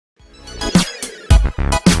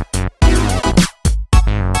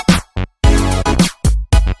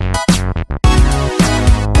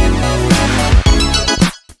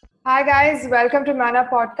guys, welcome to Mana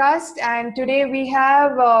Podcast. And today we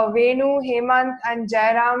have Venu, Hemant, and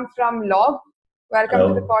Jairam from LOBB. Welcome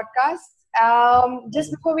Hello. to the podcast.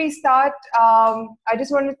 Just before we start, I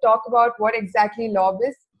just want to talk about what exactly LOBB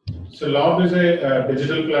is. So LOBB is a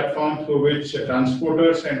digital platform through which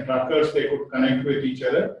transporters and truckers, they could connect with each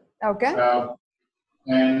other. Okay.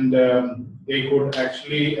 And they could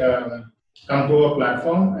actually come to a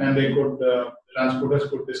platform, and they could transporters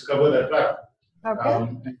could discover the truck. Okay.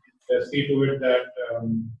 And see to it that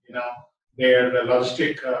their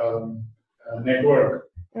logistic network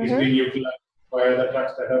is being utilized via the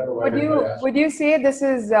trucks that are provided by us. Would you say this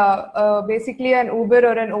is basically an Uber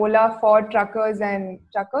or an Ola for truckers and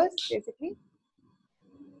truckers, basically?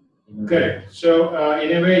 Correct. So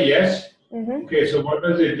in a way, yes. Okay. So what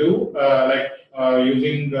does it do?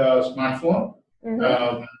 Using the smartphone,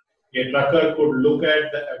 a trucker could look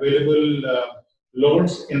at the available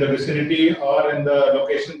loads in the vicinity or in the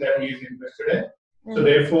location that he is interested in. So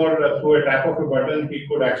therefore, through a tap of a button, he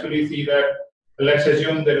could actually see that, let's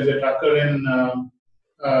assume there is a trucker in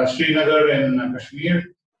Srinagar in Kashmir,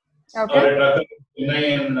 or a trucker in Chennai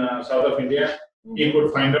in south of India. He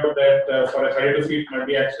could find out that for a 32 feet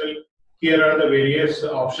multi-axle, here are the various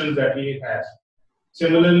options that he has.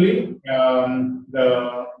 Similarly,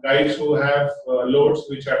 the guys who have loads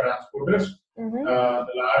which are transporters, the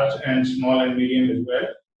large and small and medium as well,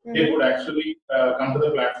 they could actually come to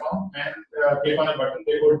the platform and click on a button,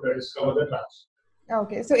 they could discover the trucks.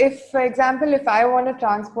 Okay, so if, for example, if I want to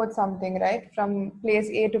transport something, right, from place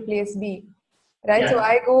A to place B, right? So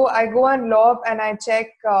I go on LOBB and I check.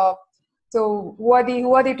 So who are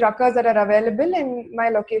the truckers that are available in my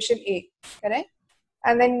location A, correct?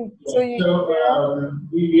 And then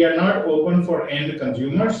we are not open for end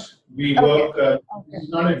consumers. We work. It's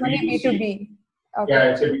not a B2B. Okay.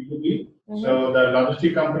 Yeah, it's a B2B. So the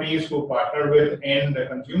logistic companies who partner with end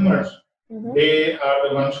consumers, they are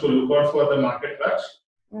the ones who look out for the market trucks,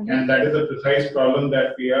 and that is the precise problem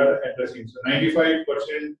that we are addressing. So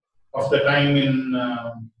 95% of the time,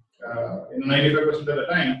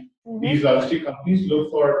 these logistic companies look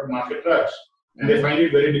for market trucks, and they find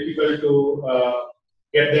it very difficult to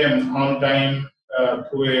get them on time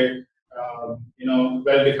through a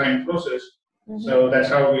well-defined process. So that's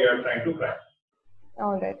how we are trying to crack.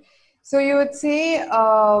 All right. So you would say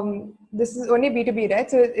this is only B2B, right?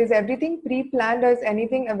 So is everything pre-planned, or is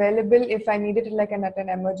anything available if I need it like at an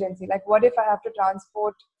emergency? Like what if I have to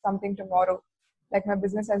transport something tomorrow? Like my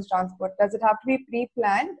business has transport. Does it have to be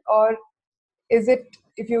pre-planned, or is it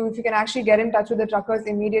if you can actually get in touch with the truckers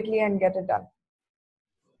immediately and get it done?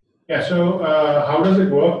 Yeah. So how does it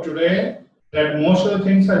work today? That most of the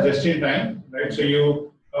things are just in time, right?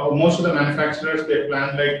 So most of the manufacturers, they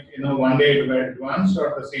plan like 1 day in advance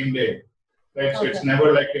or the same day, right? So it's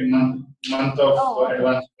never like a month of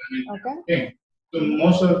advance planning thing. So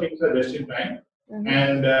most of the things are just in time,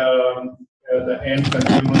 and the end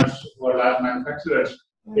consumers who are large manufacturers,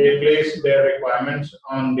 they place their requirements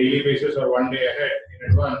on daily basis or 1 day ahead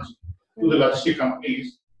in advance to the logistic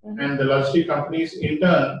companies, and the logistic companies in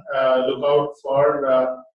turn look out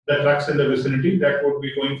for the trucks in the vicinity that would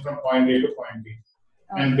be going from point A to point B.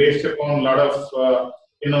 And based upon a lot of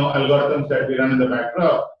algorithms that we run in the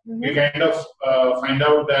backdrop, we kind of find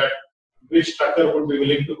out that which trucker would be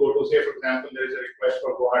willing to go to. Say, for example, there is a request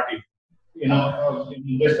for Guwahati.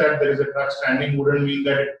 Just that there is a truck standing wouldn't mean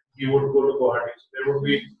that he would go to Guwahati. So there would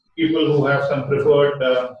be people who have some preferred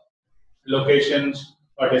locations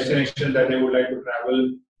or destinations that they would like to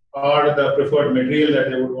travel, or the preferred material that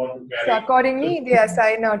they would want to carry. So accordingly, they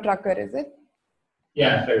assign a trucker, is it?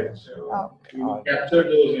 Yeah, right. So we capture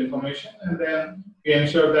those information, and then we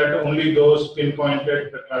ensure that only those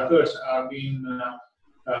pinpointed truckers are being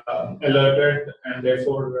alerted, and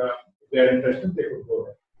therefore, if they are interested, they could go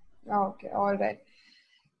there. Okay, all right.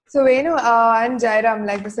 So Venu and Jairam,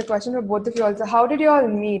 like this is a question for both of you also. How did you all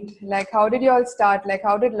meet? Like, how did you all start? Like,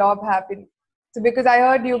 how did LOBB happen? So because I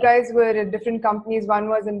heard you guys were in different companies. One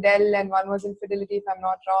was in Dell and one was in Fidelity, if I'm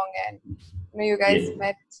not wrong. And you guys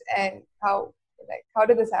met, and how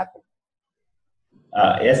did this happen?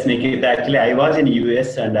 Yes, Nikita. Actually, I was in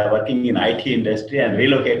US and working in IT industry and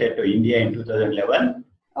relocated to India in 2011.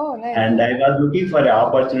 Oh, nice. And I was looking for an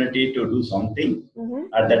opportunity to do something.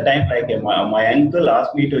 At that time, my uncle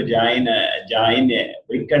asked me to join a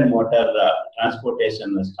brick and mortar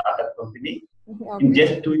transportation startup company. In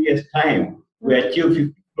just 2 years' time, we achieved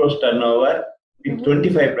 50 crores turnover with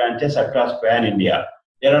 25 branches across pan India.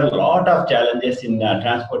 There are a lot of challenges in the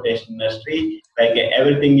transportation industry, like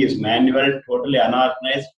everything is manual, totally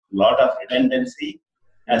unorganized, lot of redundancy,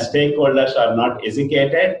 and stakeholders are not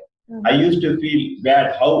educated. I used to feel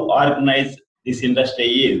bad how organized this industry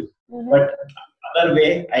is. But other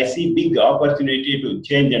way, I see big opportunity to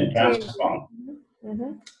change and transform.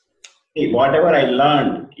 See, whatever I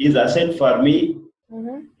learned is asset for me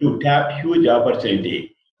to tap huge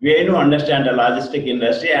opportunity. Venu understand the logistic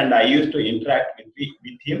industry, and I used to interact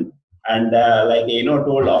with him, and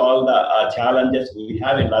told all the challenges we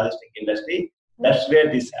have in logistic industry. That's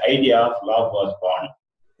where this idea of LOBB was born.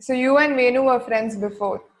 So you and Venu were friends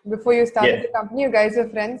before you started the company. You guys were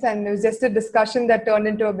friends, and it was just a discussion that turned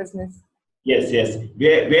into a business. Yes.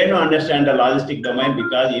 Venu understand the logistic domain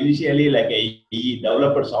because initially, he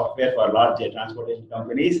developed software for large transportation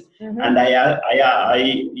companies, and I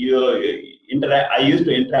used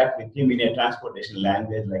to interact with him in a transportation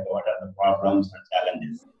language, like what are the problems and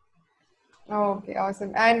challenges. Okay,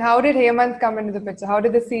 awesome. And how did Hemant come into the picture? How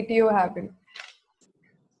did the CTO happen?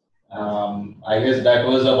 I guess that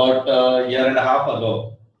was about a year and a half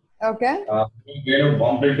ago. Okay. We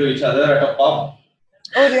bumped into each other at a pub.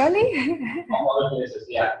 Oh, really? From other places,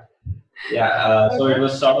 yeah. So it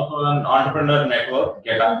was sort of an entrepreneur network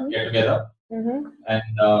get together, and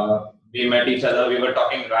we met each other. We were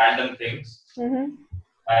talking random things, and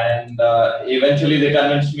eventually they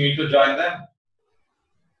convinced me to join them.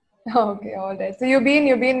 Okay, all right. So you've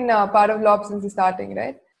been part of LOBB since the starting,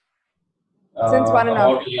 right? Since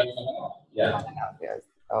 1.5 years. Yeah. 1.5 years.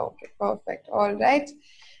 Okay, perfect. All right.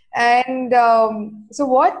 And so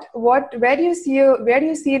where do you see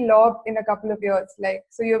LOBB in a couple of years? Like,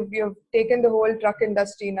 so you've taken the whole truck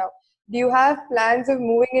industry now. Do you have plans of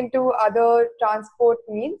moving into other transport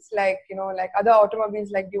means, like other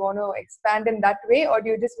automobiles? Like, do you want to expand in that way, or do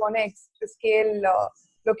you just want to scale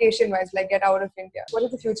location wise, like get out of India? What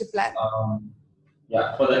is the future plan?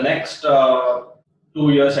 For the next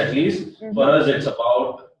 2 years at least, for us it's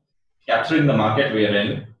about capturing the market we're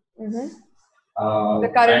in. The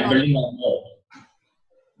current and building our moat.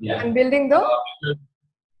 Yeah. And building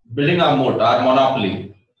our moat, our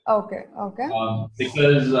monopoly. Okay.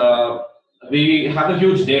 Because we have a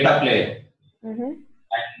huge data play, and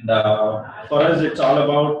for us it's all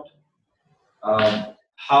about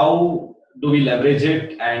how do we leverage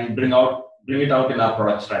it and bring it out in our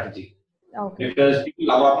product strategy. Okay. Because people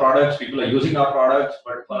love our products, people are using our products,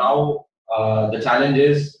 but for now the challenge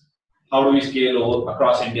is how do we scale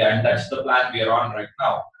across India, and that's the plan we are on right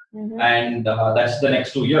now. And that's the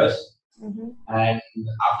next 2 years. And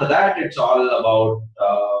after that, it's all about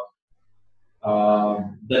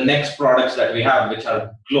the next products that we have, which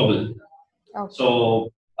are global. Okay. So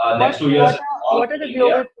next 2 years. What are the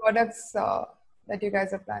global products that you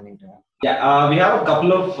guys are planning to have? Yeah, we have a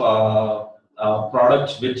couple of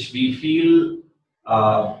products which we feel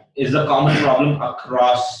is a common problem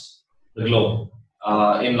across the globe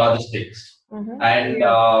in logistics. And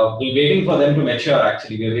we're waiting for them to mature,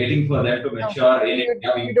 actually. We're waiting for them to mature. You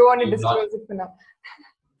don't want to disclose it for now.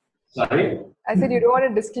 Sorry? I said you don't want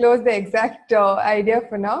to disclose the exact idea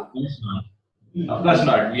for now? Of course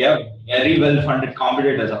not. We have very well-funded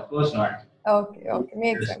competitors. Of course not. Okay.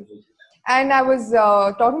 Makes sense. And I was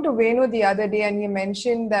talking to Venu the other day, and he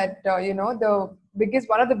mentioned that one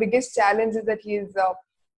of the biggest challenges that he is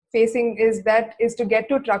facing is to get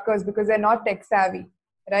to truckers because they're not tech savvy,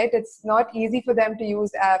 right? It's not easy for them to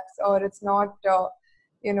use apps, or it's not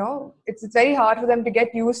it's very hard for them to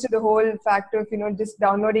get used to the whole fact of just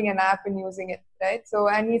downloading an app and using it, right? So,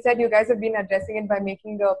 and he said you guys have been addressing it by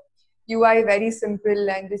making the UI very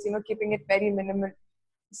simple and just keeping it very minimal.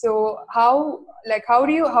 So how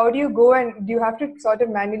do you go, and do you have to sort of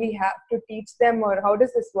manually have to teach them, or how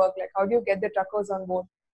does this work? Like, how do you get the truckers on board?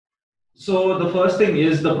 So the first thing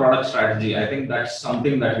is the product strategy. I think that's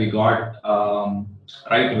something that we got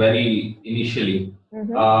right very initially.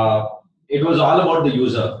 It was all about the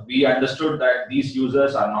user. We understood that these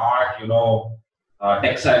users are not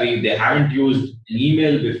tech savvy. They haven't used an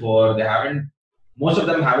email before. Most of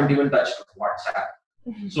them haven't even touched WhatsApp.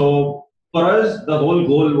 So for us, the whole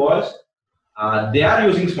goal was they are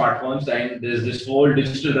using smartphones, and there's this whole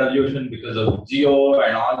digital revolution because of Geo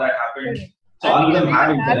and all that happened. So all of them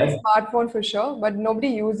have a smartphone for sure, but nobody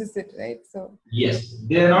uses it, right? So yes,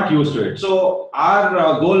 they're not used to it. So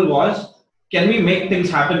our goal was, can we make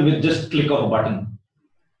things happen with just click of a button?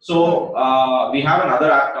 So we have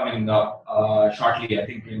another app coming up shortly. I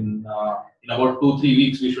think in about 2-3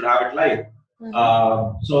 weeks we should have it live.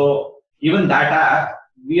 So even that app,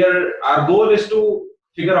 our goal is to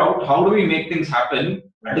figure out how do we make things happen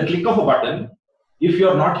at the click of a button if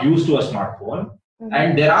you're not used to a smartphone.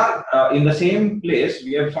 And there are in the same place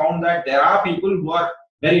we have found that there are people who are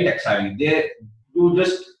very tech savvy. You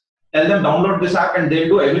just tell them download this app and they'll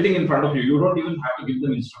do everything in front of you. You don't even have to give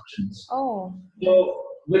them instructions. Oh. So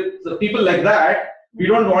with the people like that, we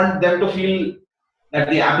don't want them to feel that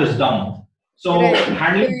the app is dumb. So right.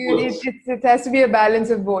 handling both. It has to be a balance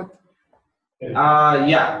of both.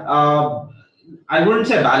 I wouldn't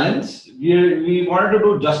say balance. We wanted to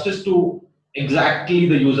do justice to exactly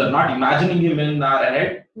the user, not imagining him in our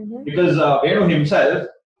head, because Venu himself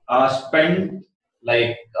spent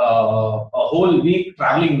like a whole week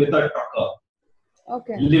traveling with a trucker.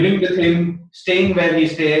 Okay. Living with him, staying where he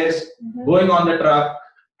stays, going on the truck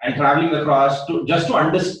and traveling across just to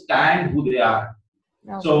understand who they are.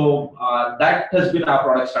 Okay. So that has been our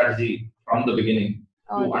product strategy from the beginning,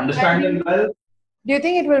 to understand them well. Do you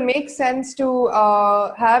think it will make sense to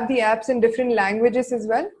have the apps in different languages as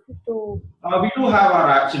well? We do have our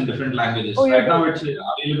apps in different languages. Right now it's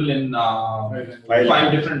available in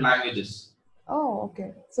 5 different languages. Oh,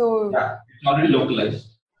 okay. So yeah, it's already localized.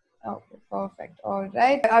 Okay, perfect. All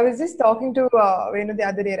right. I was just talking to Venu the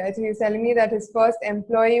other day, right? So he was telling me that his first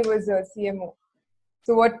employee was a CMO.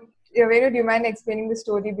 So Venu, do you mind explaining the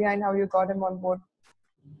story behind how you got him on board?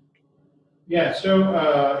 Yeah,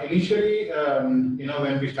 so initially,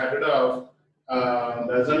 when we started off,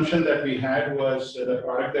 the assumption that we had was the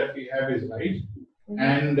product that we have is right,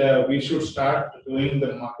 and we should start doing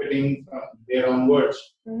the marketing from there onwards,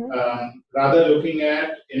 rather looking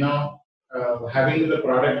at, having the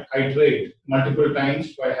product iterate multiple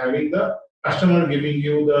times by having the customer giving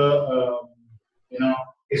you the,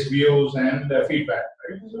 his views and feedback,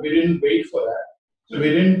 right? So we didn't wait for that. So we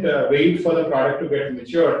didn't wait for the product to get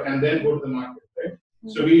mature and then go to the market, right?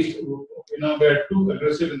 So we, were too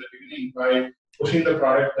aggressive in the beginning by pushing the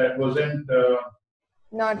product that wasn't,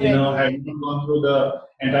 hadn't gone through the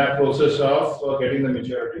entire process of getting the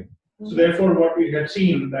maturity. So therefore, what we had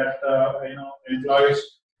seen that, employees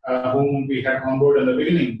whom we had on board in the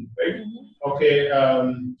beginning, right? Okay,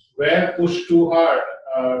 were pushed too hard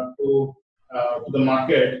to the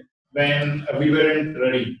market when we weren't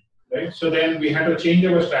ready. Right? So then we had to change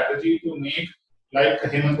our strategy to make, like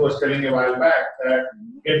Hemant was telling a while back, that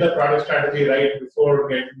get the product strategy right before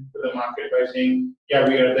getting to the market by saying, yeah,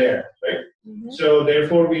 we are there, right? So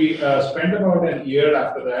therefore we spent about a year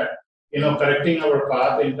after that, correcting our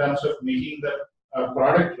path in terms of making the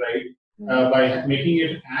product right by making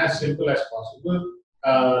it as simple as possible.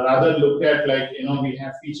 Rather look at we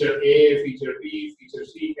have feature A, feature B, feature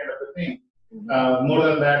C kind of a thing. More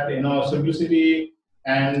than that, simplicity.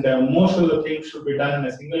 And most of the things should be done in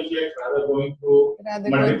a single click rather going through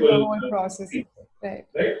multiple whole process. Right.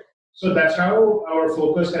 So that's how our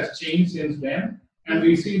focus has changed since then. And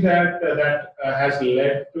we see that that has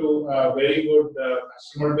led to a very good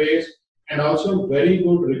customer base and also very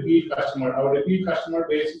good repeat customer. Our repeat customer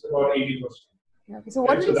base is about 80%. Okay. So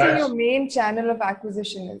what would you say your main channel of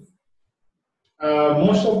acquisition is?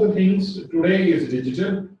 Most of the things today is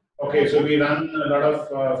digital. Okay, so we run a lot of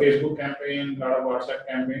Facebook campaign, a lot of WhatsApp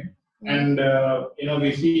campaign, and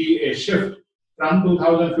we see a shift from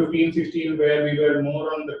 2015-16 where we were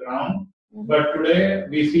more on the ground, but today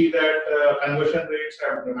we see that conversion rates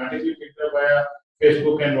have dramatically picked up via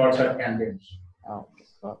Facebook and WhatsApp campaigns. Okay,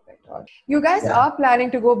 perfect. You guys are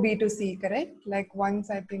planning to go B2C, correct? Like once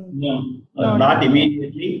I think. No, not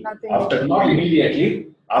immediately. Not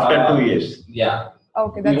immediately. After 2 years. Yeah.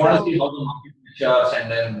 Okay, that's we want to see how the market matures, and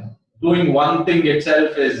then doing one thing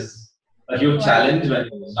itself is a huge challenge when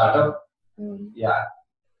you start up. Yeah.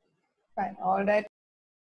 Fine. All right.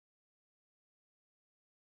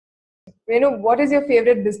 Venu, what is your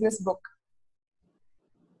favorite business book?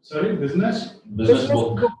 Sorry, business? Business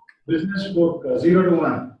book. Business book, 0 to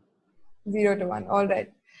 1. 0 to 1. All right.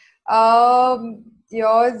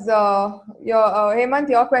 Yours, Hemant,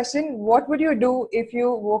 your question. What would you do if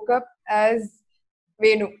you woke up as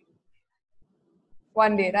Venu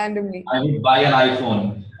one day randomly? I would buy an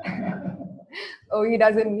iPhone. Oh, he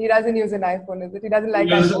doesn't use an iPhone, is it? He doesn't like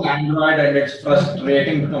He uses an Android, and it's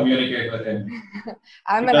frustrating to communicate with him.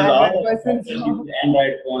 I'm an Android person. So.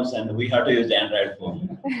 Android phones, and we have to use the Android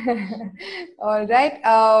phone. All right.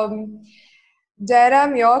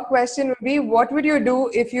 Jairam, your question would be, what would you do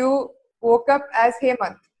if you woke up as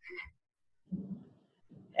Hemant?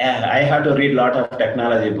 Yeah, I have to read a lot of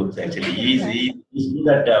technology books actually. He's good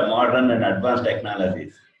at modern and advanced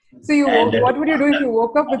technologies. So what would you do if you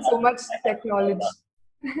woke up with so much technology?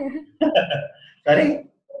 Sorry?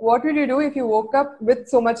 What would you do if you woke up with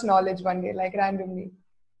so much knowledge one day, like randomly?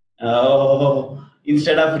 Oh,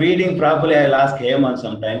 instead of reading properly, I'll ask Hemant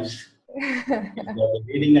sometimes.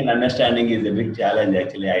 Reading and understanding is a big challenge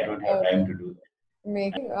actually. I don't have time to do that.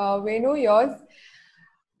 Venu, yours.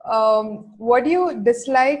 What do you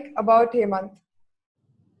dislike about Hemant?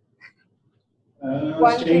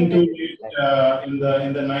 Staying too late in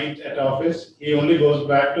the night at office. He only goes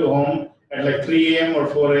back to home at like 3 a.m. or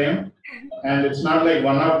 4 a.m. And it's not like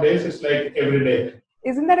one-off days, it's like every day.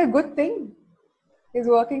 Isn't that a good thing? He's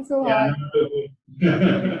working so hard.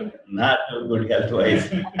 Not too good health-wise.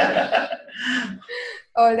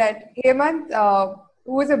 All right. Hemant,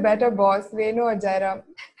 who is a better boss, Venu or Jairam?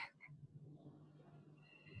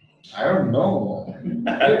 I don't know.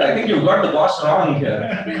 I think you got the boss wrong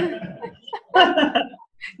here.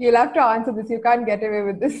 You'll have to answer this. You can't get away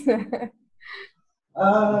with this.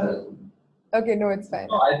 Okay, no, it's fine.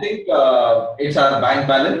 No, I think it's our bank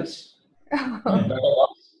balance. Better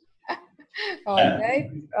boss. All right.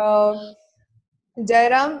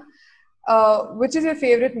 Jairam, which is your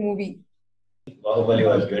favorite movie? Bahubali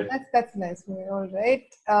was good. That's nice movie. All right.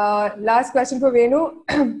 Last question for Venu.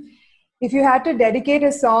 If you had to dedicate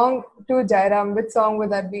a song to Jairam, which song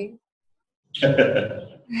would that be?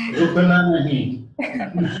 Rukna nahi.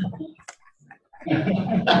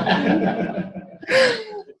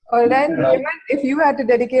 All right. Hemant, if you had to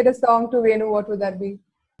dedicate a song to Venu, what would that be?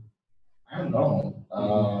 I don't know.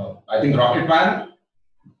 I think Rocket Man.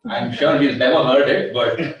 I'm sure he's never heard it,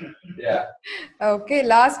 but yeah. Okay.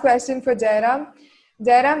 Last question for Jairam.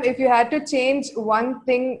 Jairam, if you had to change one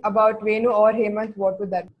thing about Venu or Hemant, what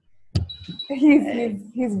would that be?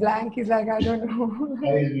 He's blank. He's like, I don't know.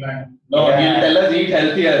 He's blank. No, he'll tell us eat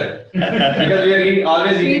healthier because we are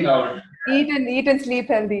always eating out. Eat and sleep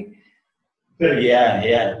healthy. Yeah,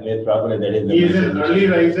 probably that is the He is an early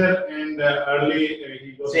riser and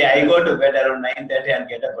he goes. See, I go to bed around 9:30 and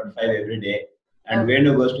get up at 5 every day. And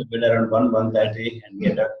Venu goes to bed around 1:30 and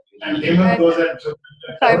get up. And Hemant goes at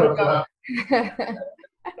 5 o'clock.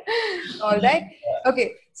 All right.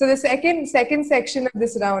 Okay. So the second section of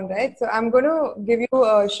this round, right? So I'm going to give you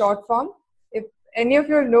a short form. If any of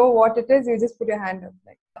you know what it is, you just put your hand up.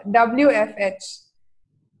 Like WFH.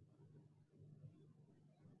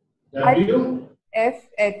 W?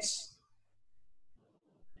 FH.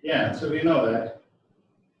 Yeah, so we know that.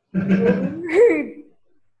 I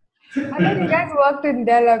thought you guys worked in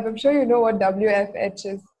Dell. I'm sure you know what WFH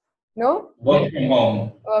is. No? Work from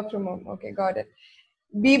home. Work from home. Okay, got it.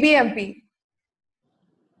 BBMP.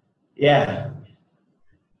 Yeah.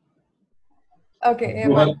 Okay.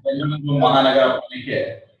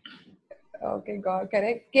 Okay, got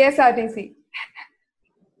correct. KSRTC.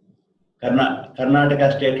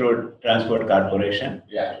 Karnataka State Road Transport Corporation.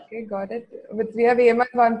 Yeah. Okay, got it. But we have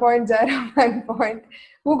Hemant 1 point, Jairam 1 point.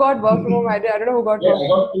 Who got work from home? I don't know who got work I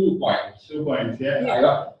got 2 points. 2 points, yeah. I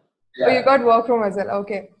got. Yeah. Oh, you got work from as well.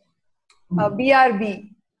 Okay. BRB.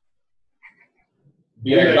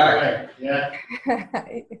 Be right back. Yeah.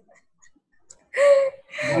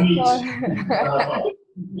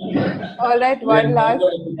 All right, one last.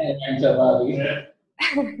 Yeah.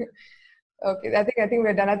 Okay, I think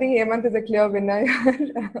we're done. I think Hemant is a clear winner.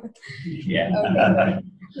 Yeah.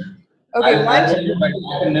 Okay, I'll send you my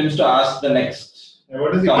names to ask the next. Yeah,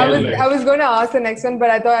 what is the I was going to ask the next one, but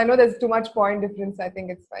I know there's too much point difference. I think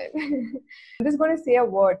it's fine. I'm just going to say a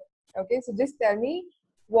word. Okay, so just tell me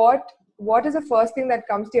what is the first thing that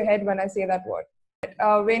comes to your head when I say that word?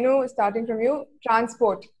 Venu, starting from you,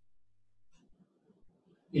 transport.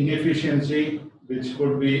 Inefficiency, which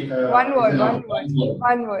could be one word.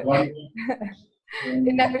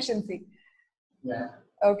 Inefficiency. Yeah.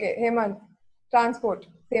 Okay, Hemant, transport,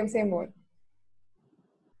 same word.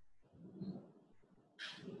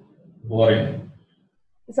 Boring.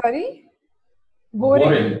 Sorry?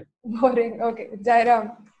 Boring. Okay,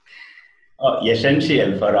 Jairam.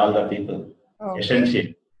 Essential for all the people. Okay.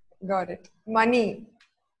 Essential. Got it. Money.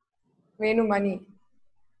 Venu, money.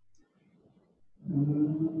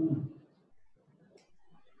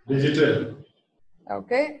 Digital.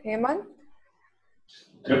 Okay, Hemant.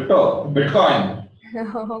 Crypto. Bitcoin.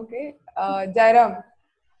 Okay, Jairam.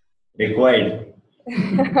 Required.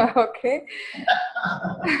 Okay.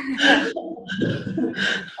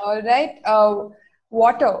 All right.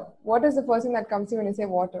 Water. What is the first thing that comes to you when you say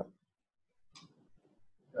water?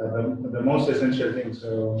 The most essential thing.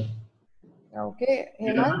 So. Okay,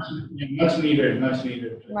 Hemant. Much needed.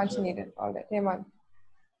 Much needed. All right, Hemant.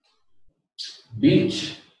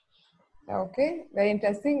 Beach. Okay, very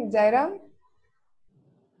interesting. Jairam.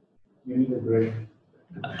 You need a break.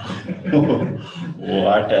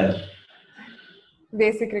 Water.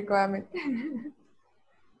 Basic requirement.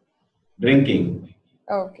 Drinking.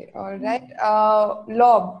 Okay, all right.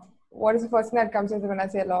 LOBB. What is the first thing that comes to you when I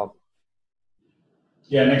say LOBB?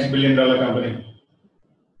 Yeah, next $1 billion company.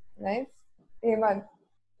 Nice. Hemant.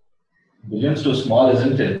 Billion's too small,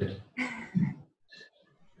 isn't it?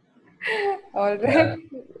 All right.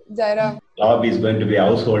 Jairam. LOBB is going to be a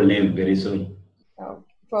household name very soon. Oh,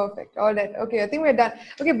 perfect. All right. Okay, I think we're done.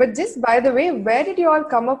 Okay, but just by the way, where did you all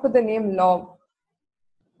come up with the name LOBB?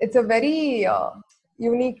 It's a very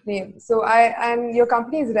unique name. So and your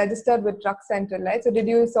company is registered with Truck Central, right? So did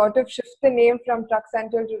you sort of shift the name from Truck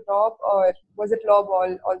Central to LOBB, or was it LOBB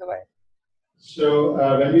all the way? So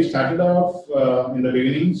when we started off in the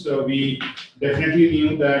beginning, so we definitely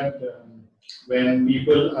knew that when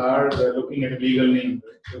people are looking at a legal name,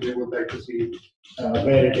 right, so they would like to see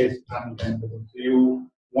where it is from. So you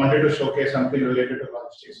wanted to showcase something related to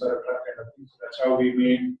logistics or a truck kind of thing. So that's how we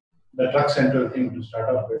made the Truck Central thing to start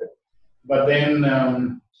off with. But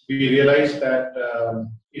then we realized that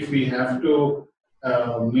if we have to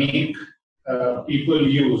make people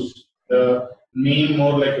use the name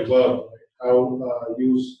more like a verb, right? How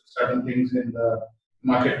use certain things in the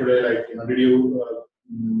market today, like did you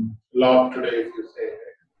log today, if you say.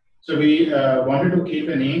 Right? So we wanted to keep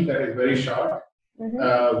a name that is very short,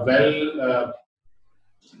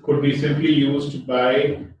 could be simply used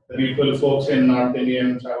by the people, folks in North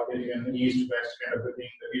Indian, South Indian, East, West kind of a thing,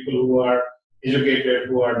 the people who are educated,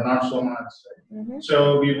 who are not so much. Right?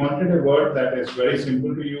 So we wanted a word that is very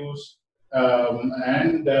simple to use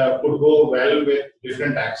and could go well with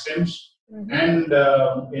different accents, and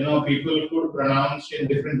people could pronounce in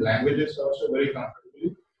different languages also very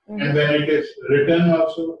comfortably. And when it is written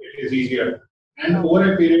also, it is easier. And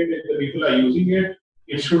over a period, if the people are using it,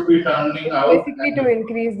 it should be turning out. Basically to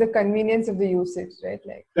increase the convenience of the usage, right?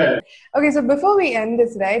 Okay, so before we end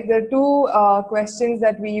this, right, there are two questions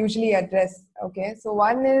that we usually address. Okay, so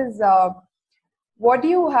one is, what do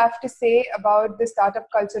you have to say about the startup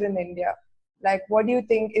culture in India? Like, what do you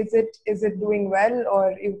think? Is it doing well,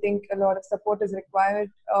 or you think a lot of support is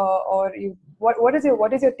required, what is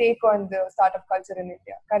your take on the startup culture in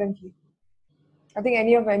India currently? I think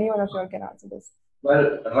any one of you all can answer this.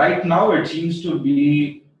 Well, right now it seems to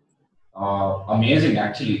be amazing,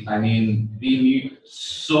 actually. I mean, we meet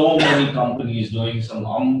so many companies doing some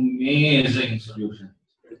amazing solutions.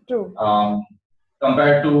 True.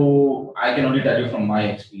 Compared to, I can only tell you from my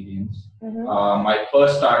experience. My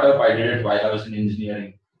first startup, I did it while I was in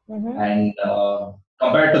engineering. And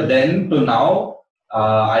compared to then to now,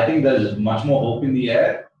 I think there's much more hope in the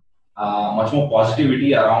air, much more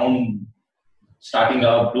positivity around starting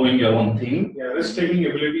up, doing your own thing. Yeah, risk-taking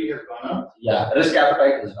ability has gone up. Yeah, risk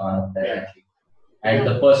appetite has gone up, definitely. Yeah. And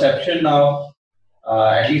the perception now,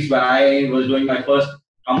 at least when I was doing my first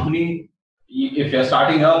company, if you're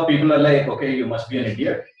starting up, people are like, okay, you must be an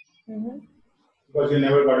idiot. Because you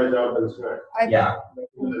never got a job elsewhere. Yeah.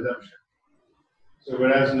 So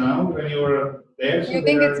whereas now, when you are there, you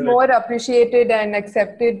think it's more appreciated and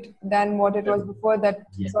accepted than what it was before? That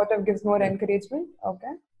sort of gives more encouragement.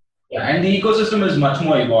 Okay. Yeah, and the ecosystem is much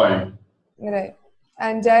more evolved. Right.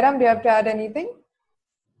 And Jairam, do you have to add anything?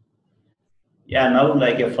 Yeah, now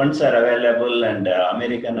funds are available, and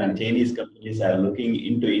American and Chinese companies are looking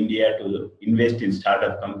into India to invest in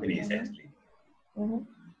startup companies actually.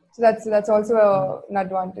 So that's also an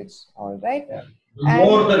advantage. All right. Yeah. The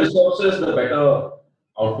more the resources, the better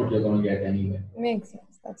output you're going to get anyway. Makes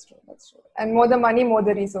sense. That's true. And more the money, more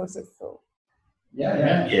the resources. So.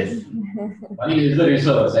 Yeah. Yes. Money is the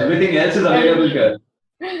resource. Everything else is available here.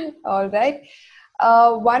 All right.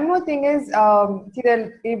 One more thing is,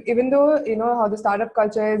 even though how the startup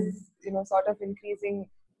culture is sort of increasing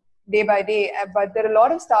day by day, but there are a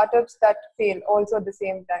lot of startups that fail also at the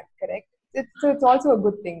same time. Correct? So it's also a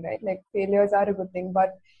good thing, right? Like failures are a good thing.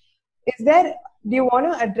 But do you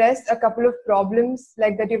want to address a couple of problems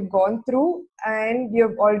like that you've gone through and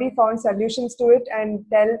you've already found solutions to it, and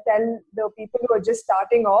tell the people who are just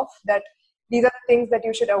starting off that these are the things that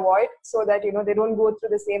you should avoid so that they don't go through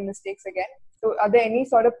the same mistakes again? So are there any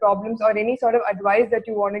sort of problems or any sort of advice that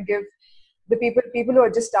you want to give the people who are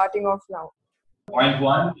just starting off now? Point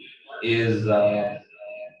one is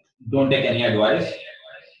don't take any advice.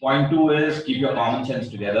 Point two is keep your common sense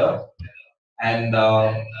together. And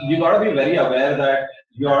you got to be very aware that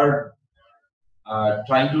you're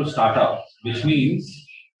trying to start up, which means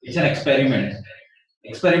it's an experiment.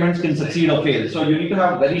 Experiments can succeed or fail. So you need to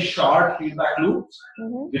have very short feedback loops,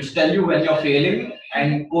 which tell you when you're failing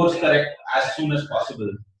and course correct as soon as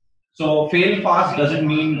possible. So fail fast doesn't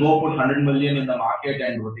mean go put 100 million in the market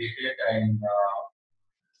and rotate it and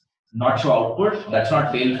not show output. That's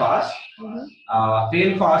not fail fast.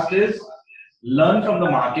 Fail fast is learn from the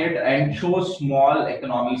market and show small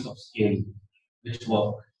economies of scale which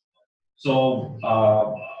work. So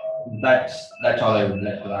that's all I would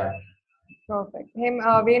like to add. Perfect.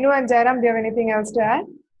 Venu and Jairam, do you have anything else to add?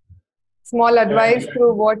 Small advice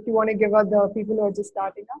to what you want to give the people who are just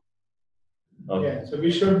starting up? Okay. So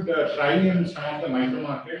we should try in some of the micro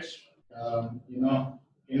markets,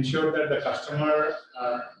 ensure that the customer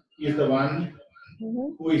is the one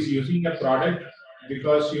who is using a product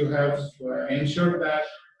because you have ensured that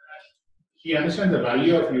he understands the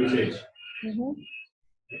value of usage.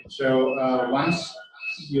 So once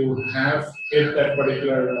you have hit that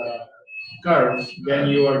particular curve, then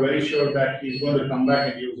you are very sure that he's going to come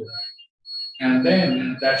back and use it. And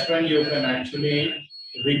then that's when you can actually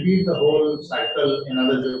repeat the whole cycle in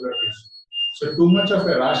other geographies. So too much of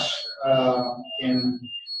a rush in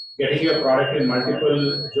getting your product in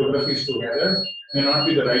multiple geographies together may not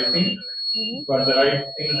be the right thing. But the right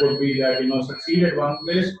thing would be that, succeed at one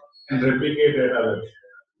place and replicate at others.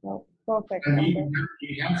 Oh, perfect. And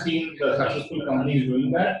we have seen the successful companies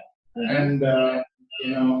doing that. And,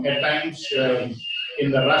 at times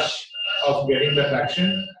in the rush of getting the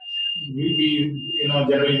traction, we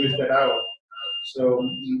generally miss that out. So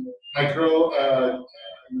micro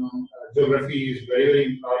geography is very, very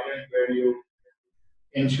important, where you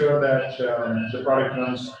ensure that the product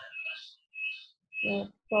runs. Yeah,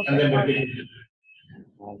 and then replicate it.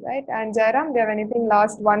 All right. And Jairam, do you have anything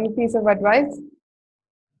last, one piece of advice?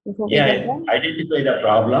 Identify the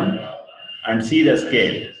problem and see the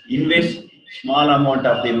scale. Invest small amount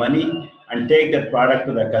of the money and take that product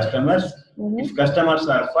to the customers. If customers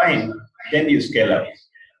are fine, then you scale up.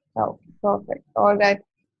 Oh, perfect. All right.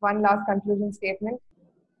 One last conclusion statement.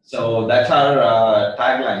 So that's our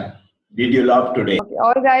tagline. Did you love today? Okay.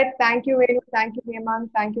 All right. Thank you, Venu. Thank you, Hemant.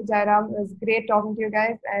 Thank you, Jairam. It was great talking to you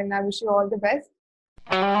guys, and I wish you all the best.